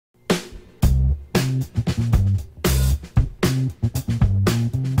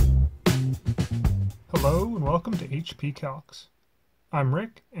Hello and welcome to HP Calcs. I'm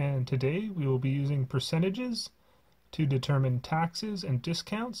Rick, and today we will be using percentages to determine taxes and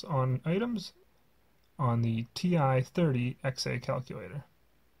discounts on items on the TI-30Xa calculator.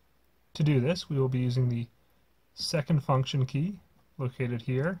 To do this, we will be using the second function key located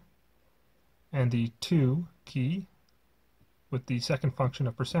here and the to key with the second function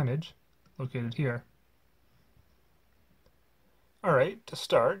of percentage located here. Alright, to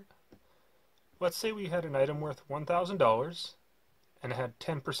start, let's say we had an item worth $1,000 and it had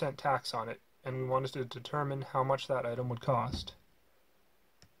 10% tax on it, and we wanted to determine how much that item would cost.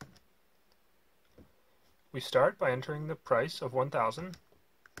 We start by entering the price of 1,000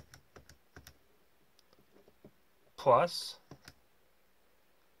 plus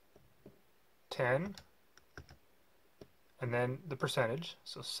 10 and then the percentage,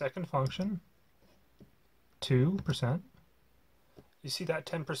 so second function 2%. You see that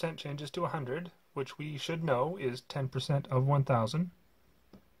 10% changes to 100, which we should know is 10% of 1,000,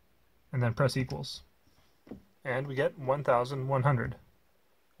 and then press equals. And we get 1,100,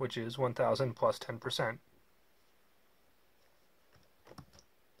 which is 1,000 plus 10%.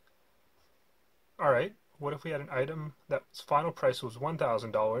 Alright, what if we had an item that its final price was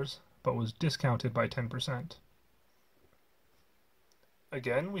 $1,000, but was discounted by 10%?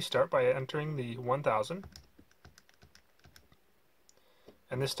 Again, we start by entering the 1,000.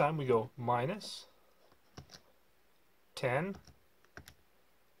 And this time we go minus 10,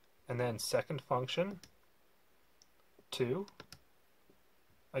 and then second function 2.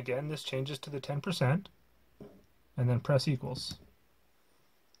 Again, this changes to the 10%, and then press equals.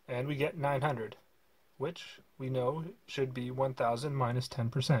 And we get 900, which we know should be 1,000 minus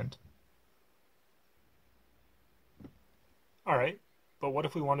 10%. Alright, but what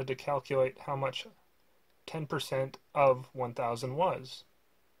if we wanted to calculate how much 10% of 1,000 was?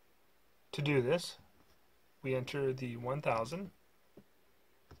 To do this, we enter the 1,000,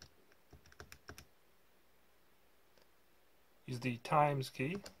 use the times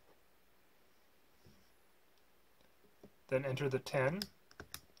key, then enter the 10,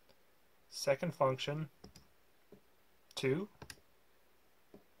 second function 2,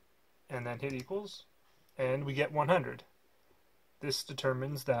 and then hit equals, and we get 100. This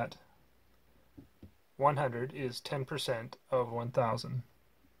determines that 100 is 10% of 1,000.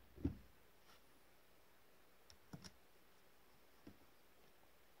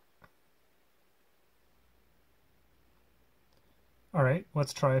 Alright,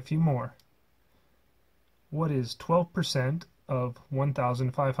 let's try a few more. What is 12% of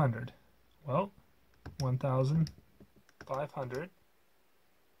 1,500? Well, 1,500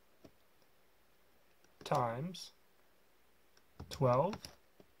 times 12,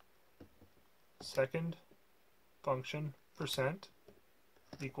 second function percent,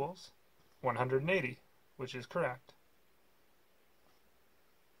 equals 180, which is correct.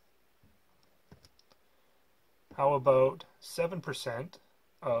 How about 7%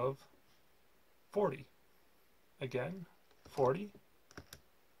 of 40? Again, 40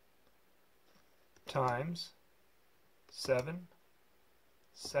 times 7,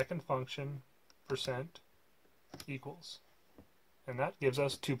 second function percent, equals. And that gives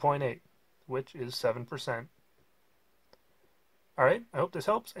us 2.8, which is 7%. Alright, I hope this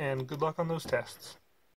helps, and good luck on those tests.